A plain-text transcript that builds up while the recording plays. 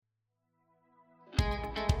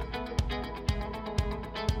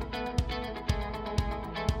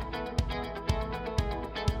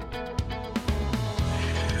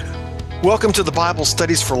Welcome to the Bible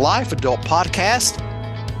Studies for Life Adult Podcast.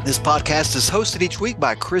 This podcast is hosted each week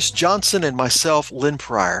by Chris Johnson and myself, Lynn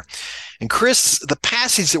Pryor. And Chris, the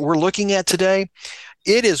passage that we're looking at today,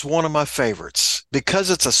 it is one of my favorites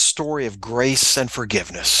because it's a story of grace and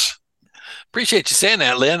forgiveness. Appreciate you saying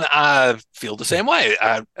that, Lynn. I feel the same way.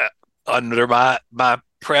 Under my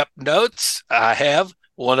prep notes, I have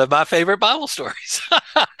one of my favorite Bible stories.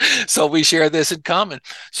 So we share this in common.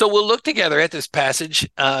 So we'll look together at this passage.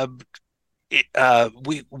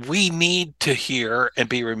 We need to hear and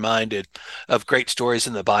be reminded of great stories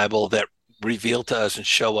in the Bible that reveal to us and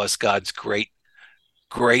show us God's great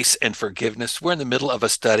grace and forgiveness. We're in the middle of a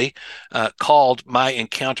study called My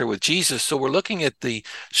Encounter with Jesus. So we're looking at the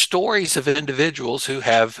stories of individuals who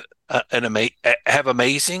have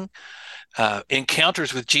amazing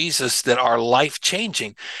encounters with Jesus that are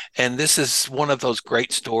life-changing. And this is one of those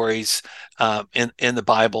great stories in the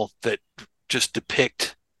Bible that just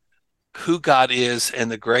depict who God is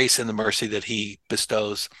and the grace and the mercy that he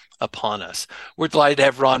bestows upon us. We're delighted to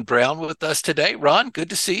have Ron Brown with us today. Ron, good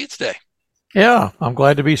to see you today. Yeah, I'm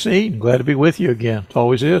glad to be seen. Glad to be with you again. It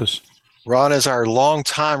always is. Ron is our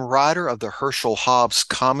longtime writer of the Herschel Hobbs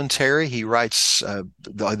commentary. He writes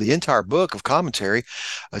the entire book of commentary,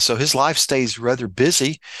 so his life stays rather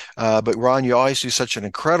busy. But Ron, you always do such an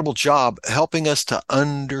incredible job helping us to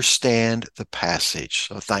understand the passage.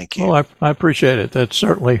 So thank you. Well, I appreciate it. That's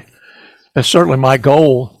certainly my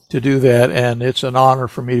goal to do that, and it's an honor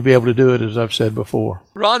for me to be able to do it, as I've said before.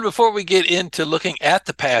 Ron, before we get into looking at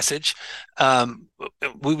the passage,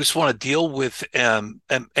 we just want to deal with an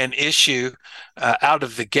issue out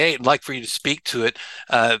of the gate. I'd like for you to speak to it.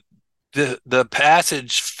 The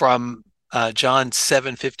passage from John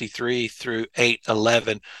 7:53 through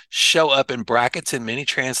 8:11 show up in brackets in many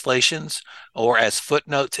translations or as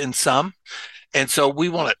footnotes in some, and so we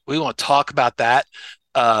want to talk about that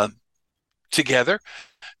together.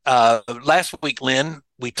 Last week, Lynn,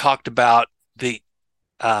 we talked about that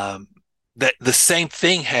the same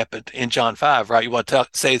thing happened in John 5, right? You want to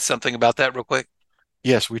say something about that real quick?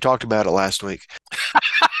 Yes, we talked about it last week.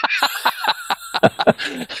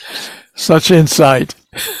 Such insight.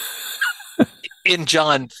 In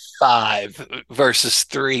John 5, verses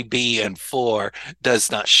 3b and 4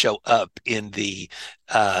 does not show up in the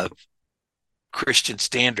Christian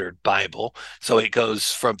Standard Bible. So it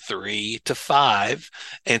goes from 3 to 5.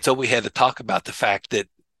 And so we had to talk about the fact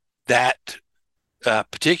that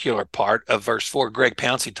particular part of verse 4, Greg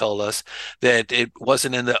Pouncey told us that it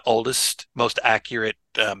wasn't in the oldest, most accurate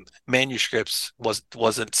manuscripts,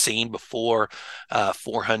 wasn't seen before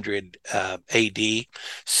 400 AD.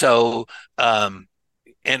 So, and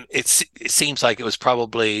it seems like it was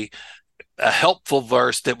probably a helpful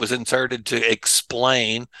verse that was inserted to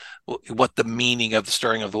explain what the meaning of the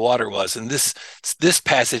stirring of the water was. And this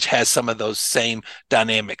passage has some of those same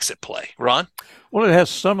dynamics at play. Ron? Well, it has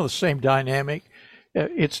some of the same dynamic.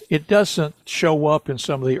 It doesn't show up in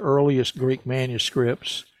some of the earliest Greek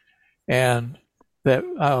manuscripts, and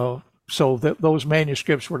those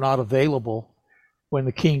manuscripts were not available when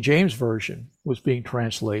the King James Version was being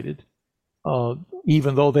translated.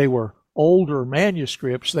 Even though they were older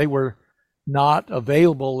manuscripts, they were not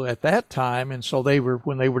available at that time, and so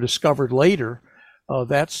when they were discovered later.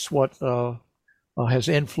 That's what has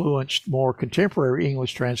influenced more contemporary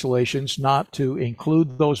English translations not to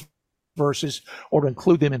include those verses or to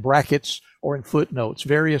include them in brackets or in footnotes.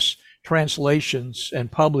 Various translations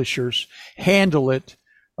and publishers handle it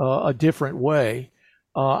a different way.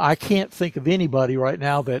 I can't think of anybody right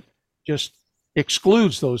now that just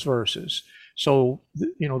excludes those verses. So,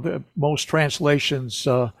 most translations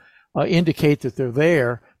indicate that they're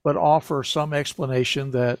there, but offer some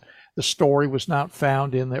explanation that the story was not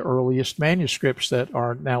found in the earliest manuscripts that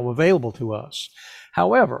are now available to us.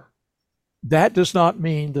 However, that does not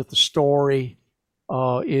mean that the story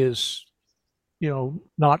is,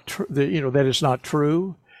 not that it's not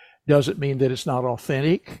true. Doesn't mean that it's not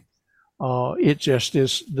authentic. It just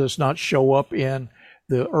does not show up in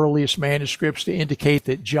the earliest manuscripts to indicate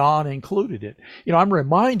that John included it. I'm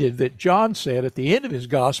reminded that John said at the end of his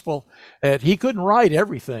gospel that he couldn't write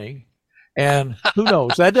everything. And who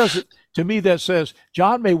knows? To me, that says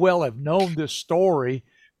John may well have known this story,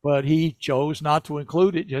 but he chose not to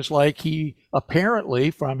include it, just like he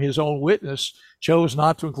apparently, from his own witness, chose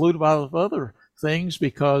not to include a lot of other things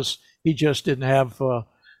because he just didn't have,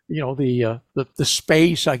 the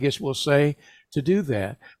space, I guess we'll say, to do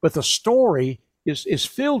that. But the story is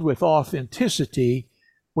filled with authenticity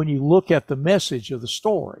when you look at the message of the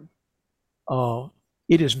story.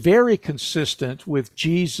 It is very consistent with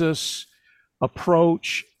Jesus'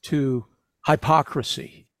 approach to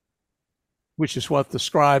hypocrisy. which is what the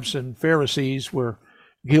scribes and Pharisees were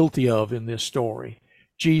guilty of in this story.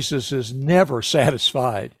 Jesus is never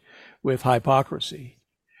satisfied with hypocrisy.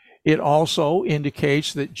 It also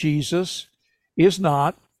indicates that Jesus is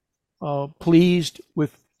not pleased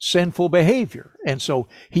with sinful behavior, and so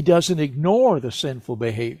he doesn't ignore the sinful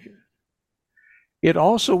behavior. It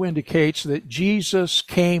also indicates that Jesus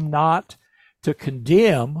came not to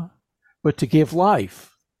condemn, but to give life,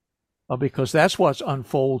 because that's what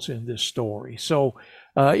unfolds in this story. So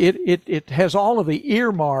it has all of the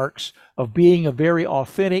earmarks of being a very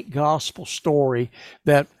authentic gospel story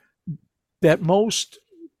that most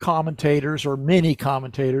commentators, or many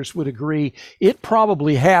commentators, would agree it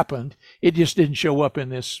probably happened. It just didn't show up in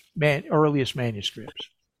this earliest manuscripts.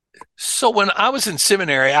 So when I was in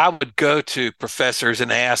seminary, I would go to professors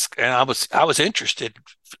and ask, and I was interested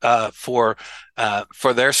for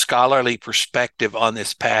their scholarly perspective on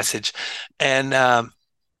this passage, and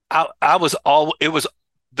it was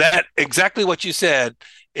that exactly what you said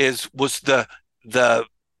was the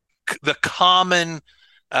common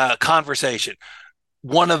conversation.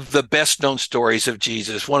 One of the best known stories of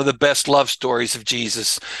Jesus, one of the best love stories of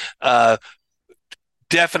Jesus,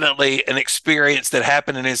 definitely an experience that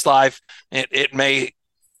happened in his life. It may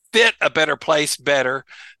fit a better place better,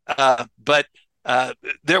 but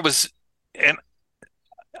there was, and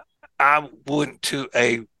I went to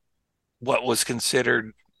what was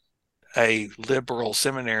considered a liberal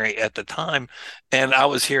seminary at the time, and I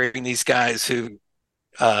was hearing these guys who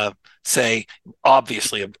say,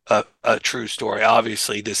 obviously a true story.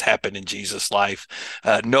 Obviously, this happened in Jesus' life.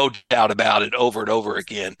 No doubt about it, over and over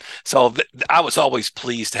again. So I was always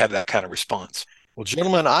pleased to have that kind of response. Well,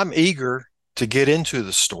 gentlemen, I'm eager to get into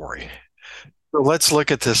the story. So let's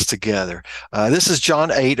look at this together. This is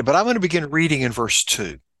John 8, but I'm going to begin reading in verse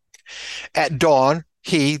 2. At dawn,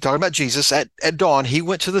 talking about Jesus, at dawn, he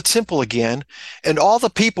went to the temple again, and all the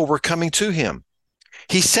people were coming to him.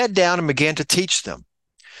 He sat down and began to teach them.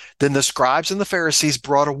 Then the scribes and the Pharisees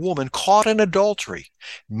brought a woman caught in adultery,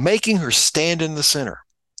 making her stand in the center.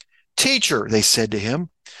 Teacher, they said to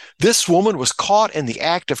him, this woman was caught in the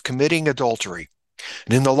act of committing adultery.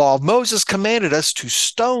 And in the law of Moses commanded us to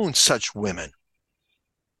stone such women.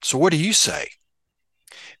 So what do you say?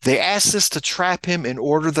 They asked this to trap him in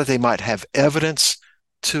order that they might have evidence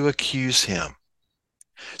to accuse him.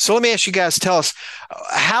 So let me ask you guys, tell us,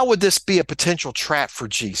 how would this be a potential trap for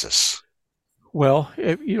Jesus? Well,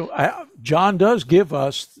 John does give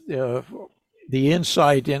us the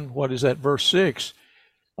insight in, what is that, verse 6.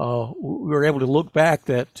 We were able to look back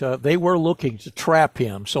that they were looking to trap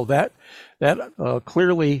him. So that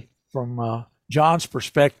clearly, from John's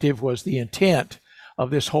perspective, was the intent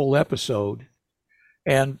of this whole episode.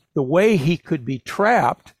 And the way he could be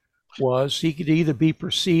trapped was he could either be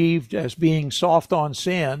perceived as being soft on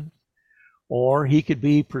sin, or he could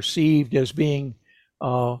be perceived as being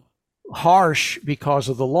harsh because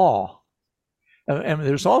of the law. And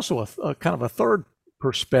there's also a kind of a third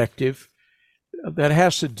perspective that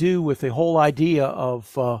has to do with the whole idea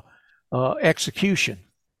of execution,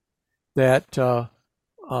 that the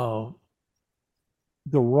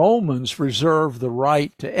Romans reserved the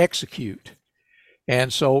right to execute.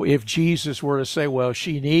 And so if Jesus were to say, well,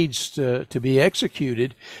 she needs to be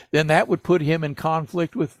executed, then that would put him in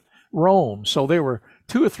conflict with Rome. So there were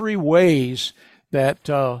 2 or 3 ways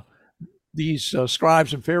that these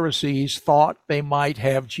scribes and Pharisees thought they might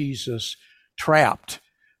have Jesus trapped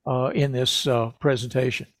in this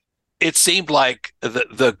presentation. It seemed like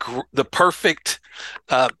the perfect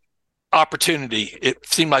opportunity. It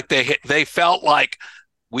seemed like they felt like,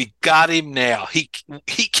 we got him now. He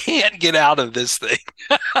can't get out of this thing.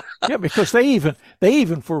 Yeah, because they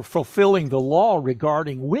even for fulfilling the law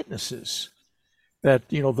regarding witnesses, that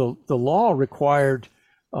the law required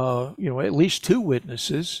at least 2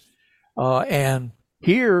 witnesses, and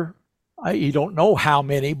here you don't know how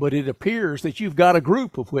many, but it appears that you've got a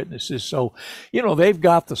group of witnesses. So they've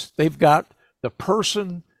got the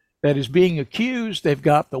person that is being accused, they've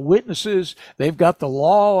got the witnesses, they've got the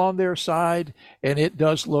law on their side, and it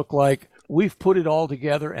does look like we've put it all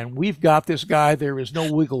together and we've got this guy. There is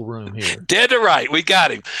no wiggle room here. Dead to right, we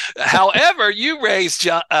got him. However, you raised,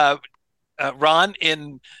 Ron,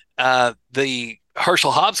 in the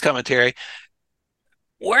Herschel Hobbs commentary,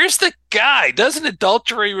 where's the guy? Doesn't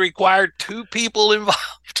adultery require 2 people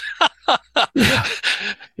involved?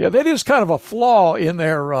 Yeah, that is kind of a flaw in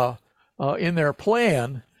their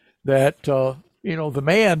plan. That the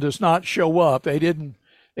man does not show up. They didn't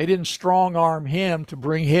strong arm him to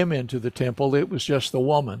bring him into the temple. It was just the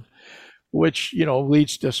woman, which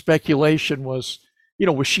leads to speculation. Was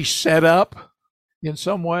she set up in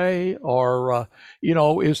some way, or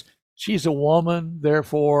is she's a woman,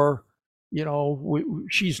 therefore,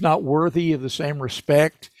 she's not worthy of the same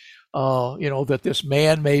respect, that this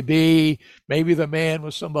man may be. Maybe the man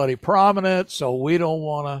was somebody prominent, so we don't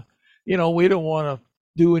want to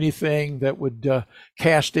do anything that would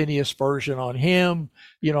cast any aspersion on him.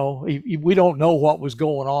 We don't know what was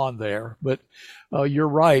going on there, but you're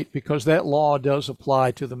right, because that law does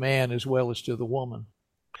apply to the man as well as to the woman.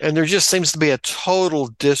 And there just seems to be a total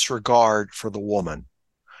disregard for the woman.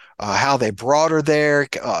 How they brought her there,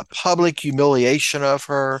 public humiliation of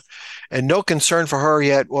her, and no concern for her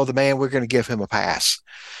yet. Well, the man, we're going to give him a pass.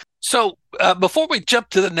 So before we jump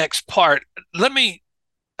to the next part, let me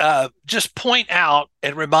just point out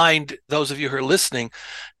and remind those of you who are listening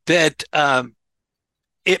that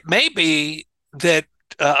it may be that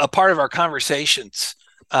a part of our conversations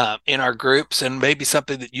in our groups, and maybe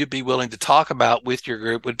something that you'd be willing to talk about with your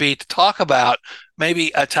group, would be to talk about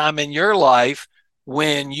maybe a time in your life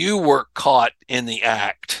when you were caught in the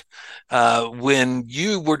act, when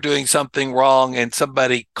you were doing something wrong and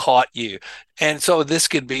somebody caught you. And so this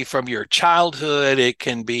could be from your childhood. It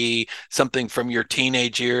can be something from your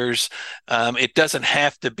teenage years. It doesn't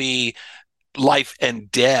have to be life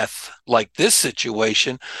and death like this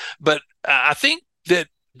situation. But I think that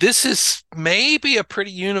this is maybe a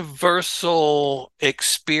pretty universal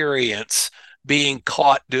experience, being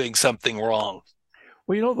caught doing something wrong.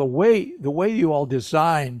 Well, the way you all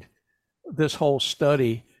designed this whole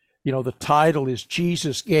study, the title is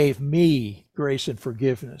Jesus Gave Me Grace and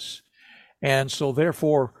Forgiveness. And so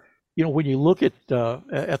therefore, when you look at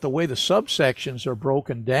the way the subsections are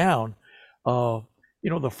broken down,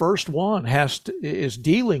 the first one is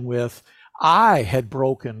dealing with, I had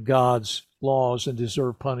broken God's laws and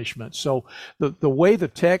deserved punishment. So the way the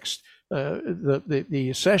text,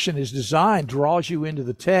 the session is designed, draws you into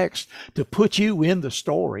the text to put you in the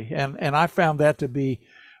story. And I found that to be,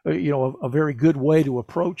 a very good way to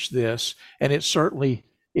approach this. And it certainly,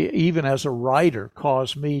 even as a writer,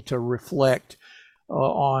 caused me to reflect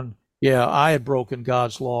on, I had broken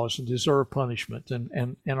God's laws and deserved punishment,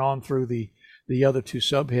 and on through the other two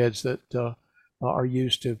subheads that are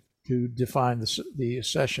used to define the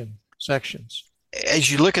sections.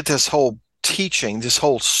 As you look at this whole teaching, this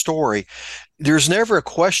whole story, there's never a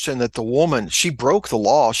question that the woman, she broke the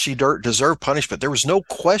law, she deserved punishment. There was no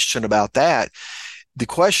question about that. The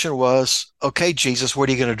question was, okay, Jesus, what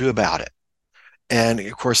are you going to do about it? And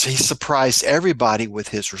of course, he surprised everybody with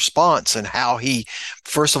his response, and how he,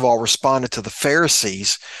 first of all, responded to the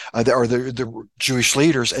Pharisees, or the Jewish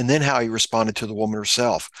leaders, and then how he responded to the woman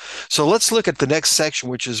herself. So let's look at the next section,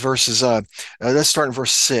 which is verses, let's start in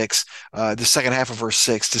verse 6, the second half of verse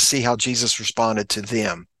 6, to see how Jesus responded to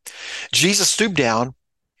them. Jesus stooped down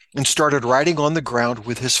and started writing on the ground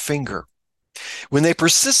with his finger. When they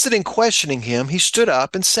persisted in questioning him, he stood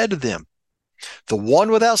up and said to them, "The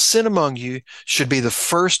one without sin among you should be the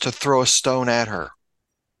first to throw a stone at her."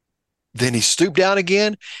 Then he stooped down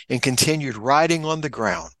again and continued writing on the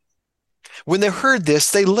ground. When they heard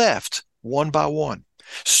this, they left one by one,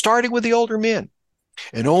 starting with the older men,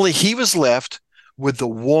 and only he was left with the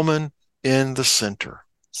woman in the center.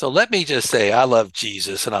 So let me just say, I love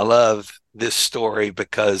Jesus, and I love this story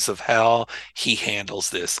because of how he handles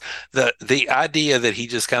this. The idea that he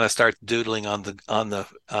just kind of starts doodling on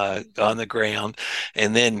the ground,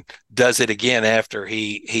 and then does it again after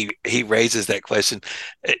he raises that question.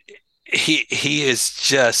 He is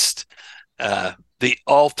just the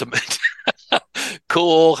ultimate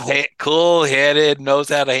cool-headed, knows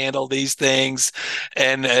how to handle these things,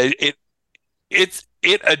 and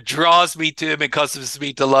it draws me to him and causes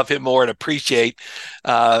me to love him more and appreciate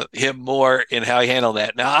him more in how he handled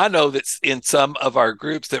that. Now, I know that in some of our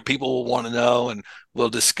groups that people will want to know, and we'll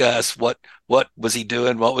discuss what was he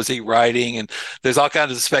doing, what was he writing, and there's all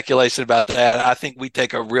kinds of speculation about that. I think we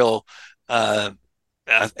take a real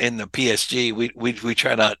in the PSG, we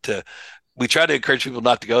try not to. We try to encourage people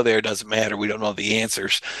not to go there. It doesn't matter. We don't know the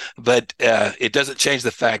answers, but it doesn't change the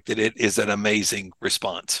fact that it is an amazing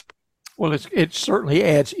response. Well, it certainly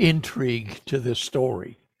adds intrigue to this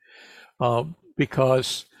story,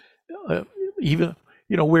 because even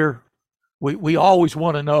we always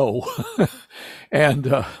want to know, and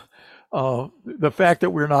the fact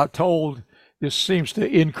that we're not told just seems to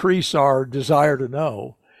increase our desire to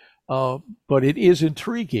know. But it is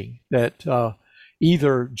intriguing that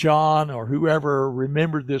either John or whoever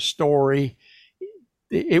remembered this story,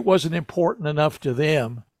 it wasn't important enough to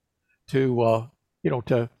them to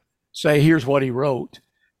say, here's what he wrote,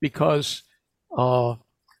 because, and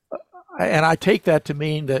I take that to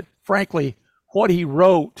mean that, frankly, what he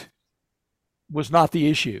wrote was not the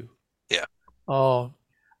issue. Yeah.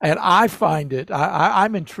 And I find it,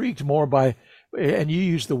 I'm intrigued more by, and you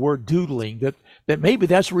use the word doodling, that maybe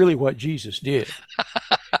that's really what Jesus did,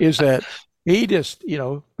 is that he just,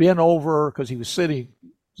 bent over because he was sitting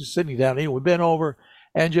down anyway, bent over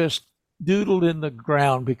and just doodled in the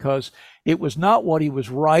ground, because it was not what he was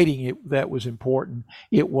writing that was important.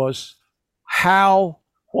 It was how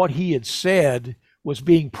what he had said was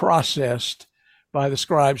being processed by the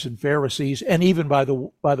scribes and Pharisees, and even by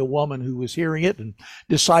the woman who was hearing it, and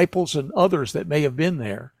disciples and others that may have been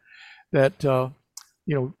there. That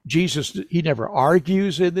Jesus, he never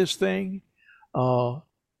argues in this thing.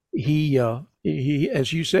 He,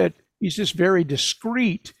 as you said, he's just very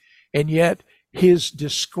discreet, and yet his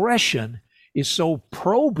discretion is so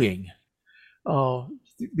probing,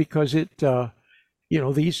 because these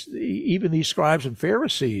scribes and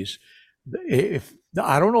Pharisees, if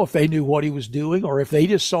I don't know if they knew what he was doing or if they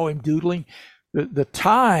just saw him doodling. The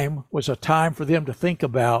time was a time for them to think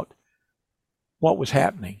about what was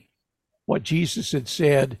happening, what Jesus had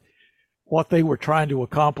said, what they were trying to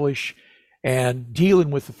accomplish, and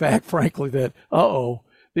dealing with the fact, frankly, that,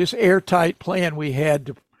 this airtight plan we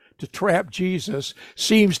had to trap Jesus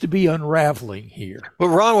seems to be unraveling here. But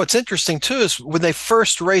Ron, what's interesting too is when they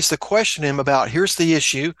first raised the question to him about, here's the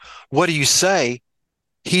issue, what do you say?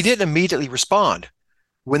 He didn't immediately respond.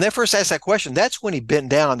 When they first asked that question, that's when he bent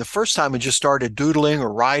down the first time and just started doodling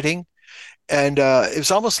or writing. And it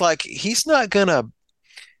was almost like he's not gonna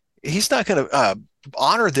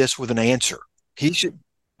honor this with an answer. He should,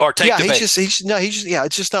 or take the bait. It's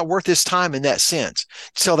just not worth his time in that sense.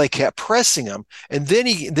 So they kept pressing him, and then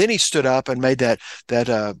he stood up and made that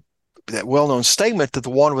well-known statement that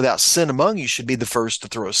the one without sin among you should be the first to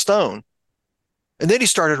throw a stone. And then he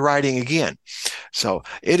started writing again. So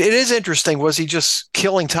it is interesting. Was he just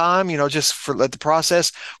killing time, just for the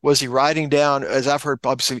process? Was he writing down, as I've heard,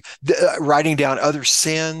 obviously, writing down other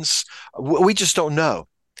sins? We just don't know.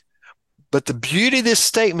 But the beauty of this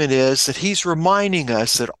statement is that he's reminding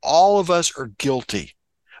us that all of us are guilty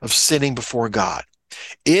of sinning before God.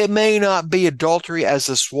 It may not be adultery as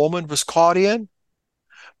this woman was caught in,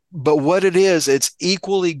 but what it is, it's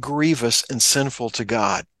equally grievous and sinful to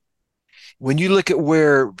God. When you look at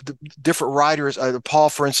where the different writers, Paul,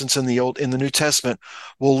 for instance, in the New Testament,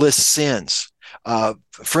 will list sins.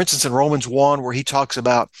 For instance, in Romans 1, where he talks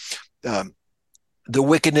about the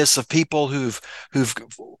wickedness of people who've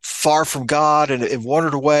far from God and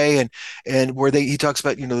wandered away, and where he talks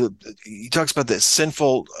about the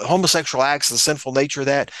sinful homosexual acts, the sinful nature of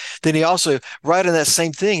that. Then he also, right in that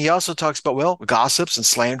same thing, he also talks about gossips and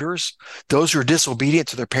slanderers, those who are disobedient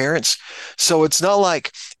to their parents. So it's not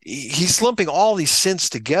like he's lumping all these sins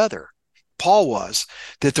together. Paul was,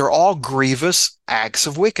 that they're all grievous acts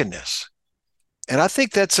of wickedness, and I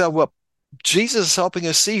think that's what Jesus is helping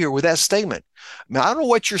us see here with that statement. I mean, I don't know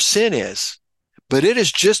what your sin is, but it is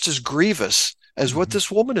just as grievous as what this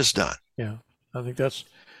woman has done. Yeah, I think that's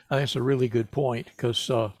a really good point, because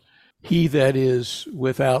he that is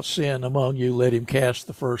without sin among you, let him cast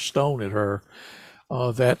the first stone at her.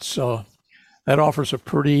 That offers a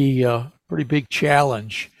pretty big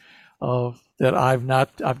challenge that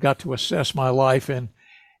I've got to assess my life in.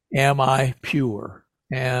 Am I pure?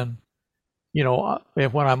 And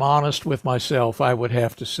when I'm honest with myself, I would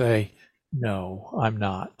have to say, no, I'm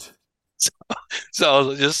not.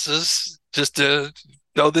 So just to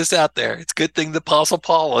throw this out there, it's a good thing the Apostle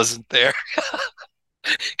Paul wasn't there,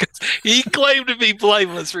 because he claimed to be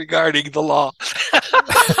blameless regarding the law.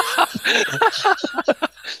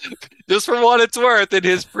 Just for what it's worth, in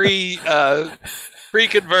his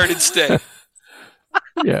pre-converted state.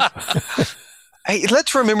 Yeah. Hey,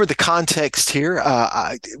 let's remember the context here.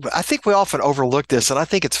 I think we often overlook this, and I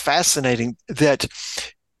think it's fascinating that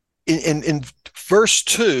in verse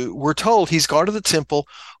 2, we're told he's gone to the temple.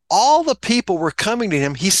 All the people were coming to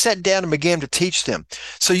him. He sat down and began to teach them.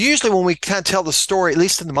 So usually when we kind of tell the story, at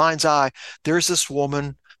least in the mind's eye, there's this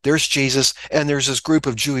woman, there's Jesus, and there's this group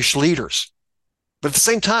of Jewish leaders. But at the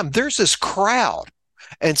same time, there's this crowd.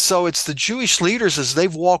 And so it's the Jewish leaders as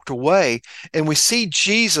they've walked away, and we see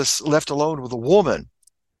Jesus left alone with a woman.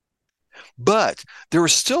 But there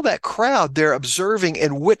was still that crowd there observing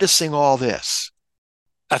and witnessing all this.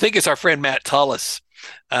 I think it's our friend Matt Tullis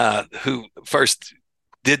who first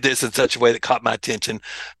did this in such a way that caught my attention.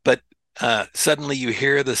 But suddenly you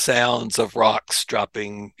hear the sounds of rocks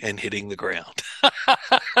dropping and hitting the ground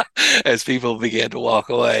as people began to walk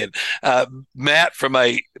away. And Matt, from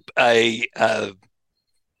a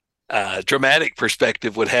dramatic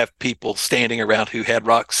perspective, would have people standing around who had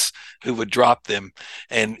rocks, who would drop them,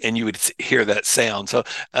 and you would hear that sound. So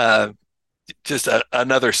just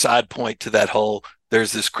another side point to that whole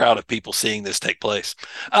there's this crowd of people seeing this take place.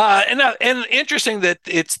 And interesting that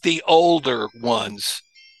it's the older ones.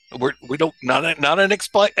 We don't not an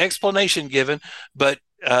explanation given, but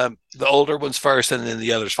the older ones first, and then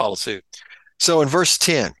the others follow suit. So in verse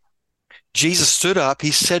 10, Jesus stood up.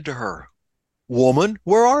 He said to her, "Woman,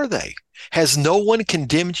 where are they? Has no one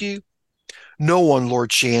condemned you?" "No one,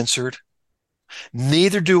 Lord," she answered.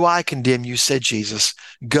 "Neither do I condemn you," said Jesus.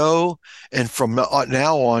 "Go, and from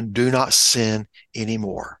now on, do not sin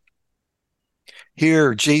anymore."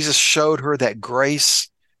 Here, Jesus showed her that grace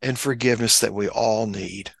and forgiveness that we all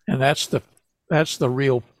need. And that's the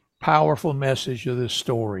real powerful message of this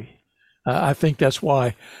story. I think that's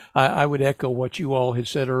why I would echo what you all had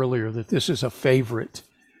said earlier, that this is a favorite,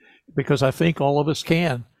 because I think all of us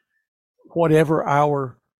can, whatever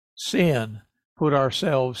our sin, put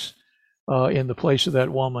ourselves in the place of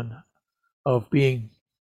that woman, of being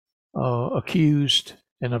accused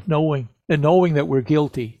and of knowing that we're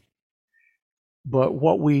guilty. But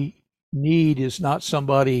what we need is not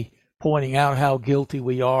somebody pointing out how guilty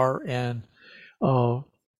we are and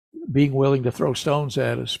being willing to throw stones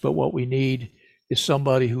at us, but what we need is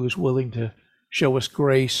somebody who is willing to show us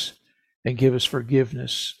grace and give us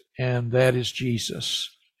forgiveness, and that is Jesus.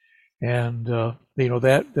 And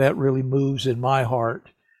that really moves in my heart,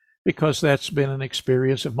 because that's been an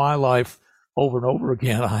experience of my life over and over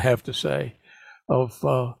again, I have to say,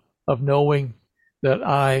 of knowing that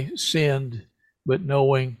I sinned, but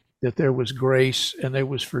knowing that there was grace and there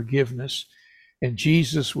was forgiveness. And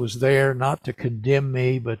Jesus was there not to condemn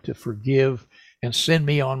me, but to forgive and send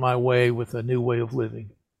me on my way with a new way of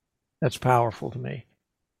living. That's powerful to me.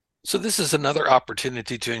 So this is another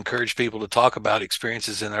opportunity to encourage people to talk about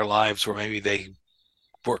experiences in their lives where maybe they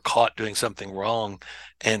were caught doing something wrong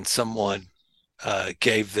and someone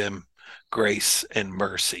gave them grace and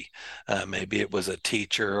mercy. Maybe it was a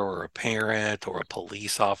teacher or a parent or a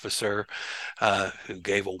police officer who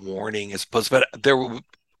gave a warning, as opposed, but there will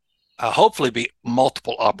hopefully be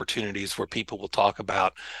multiple opportunities where people will talk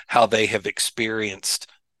about how they have experienced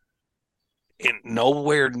in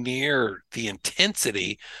nowhere near the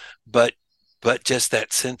intensity, but just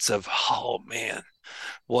that sense of, oh man,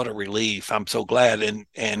 what a relief. I'm so glad.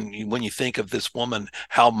 And when you think of this woman,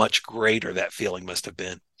 how much greater that feeling must have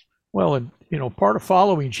been. Well, and part of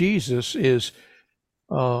following Jesus is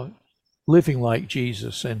living like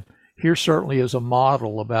Jesus. And here certainly is a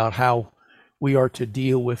model about how we are to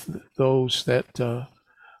deal with those that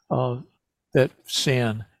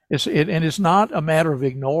sin. And it's not a matter of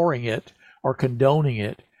ignoring it or condoning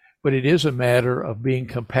it, but it is a matter of being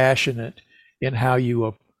compassionate in how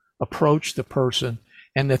you approach the person,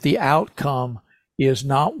 and that the outcome is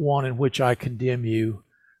not one in which I condemn you,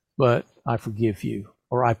 but I forgive you,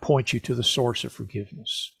 or I point you to the source of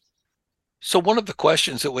forgiveness. So one of the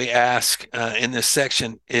questions that we ask in this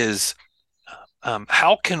section is,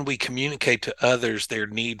 how can we communicate to others their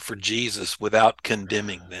need for Jesus without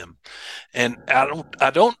condemning them? And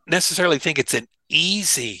I don't necessarily think it's an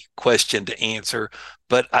easy question to answer,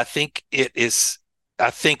 but I think it is. I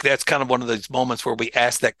think that's kind of one of those moments where we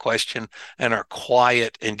ask that question and are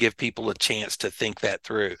quiet and give people a chance to think that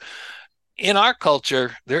through. In our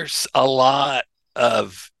culture, there's a lot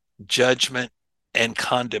of judgment and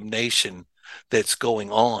condemnation that's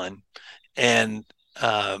going on, and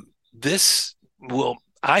this will,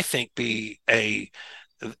 I think, be an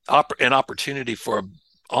opportunity for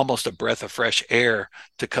almost a breath of fresh air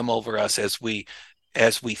to come over us as we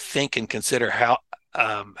think and consider how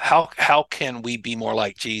can we be more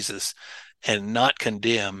like Jesus and not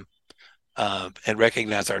condemn, and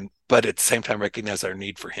recognize but at the same time recognize our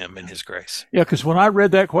need for him and his grace. Yeah, because when I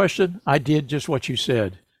read that question, I did just what you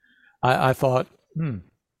said. I thought,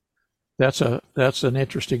 that's an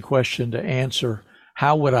interesting question to answer.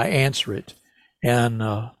 How would I answer it? And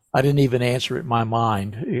I didn't even answer it in my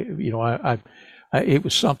mind. It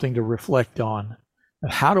was something to reflect on.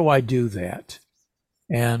 How do I do that?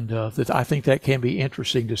 And I think that can be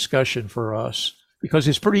interesting discussion for us, because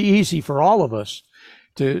it's pretty easy for all of us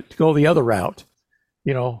to go the other route.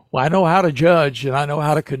 Well, I know how to judge and I know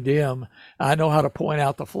how to condemn. I know how to point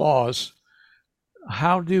out the flaws.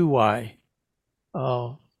 How do I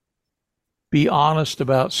be honest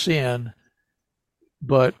about sin,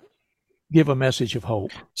 but give a message of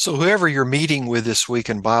hope? So whoever you're meeting with this week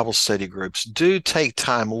in Bible study groups, do take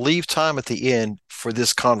time, leave time at the end for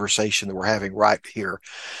this conversation that we're having right here.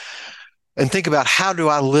 And think about, how do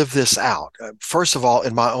I live this out? First of all,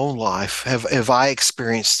 in my own life, have I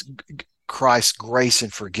experienced Christ's grace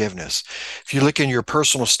and forgiveness. If you look in your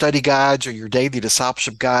personal study guides or your daily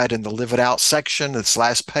discipleship guide in the Live It Out section, this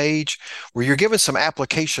last page, where you're given some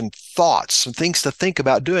application thoughts, some things to think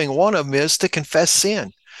about doing, one of them is to confess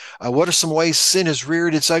sin. What are some ways sin has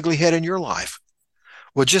reared its ugly head in your life?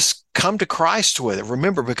 Well, just come to Christ with it.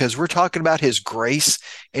 Remember, because we're talking about his grace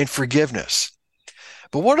and forgiveness.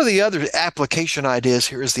 But one of the other application ideas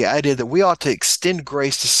here is the idea that we ought to extend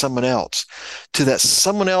grace to someone else, to that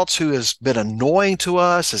someone else who has been annoying to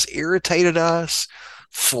us, has irritated us,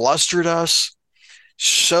 flustered us.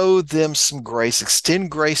 Show them some grace,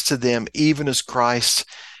 extend grace to them, even as Christ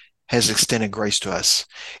has extended grace to us.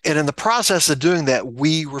 And in the process of doing that,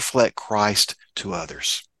 we reflect Christ to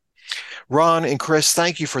others. Ron and Chris,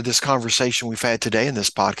 thank you for this conversation we've had today in this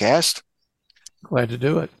podcast. Glad to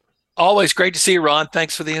do it. Always great to see you, Ron.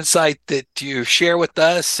 Thanks for the insight that you share with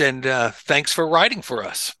us, and thanks for writing for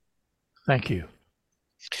us. Thank you.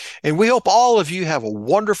 And we hope all of you have a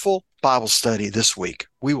wonderful Bible study this week.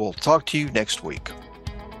 We will talk to you next week.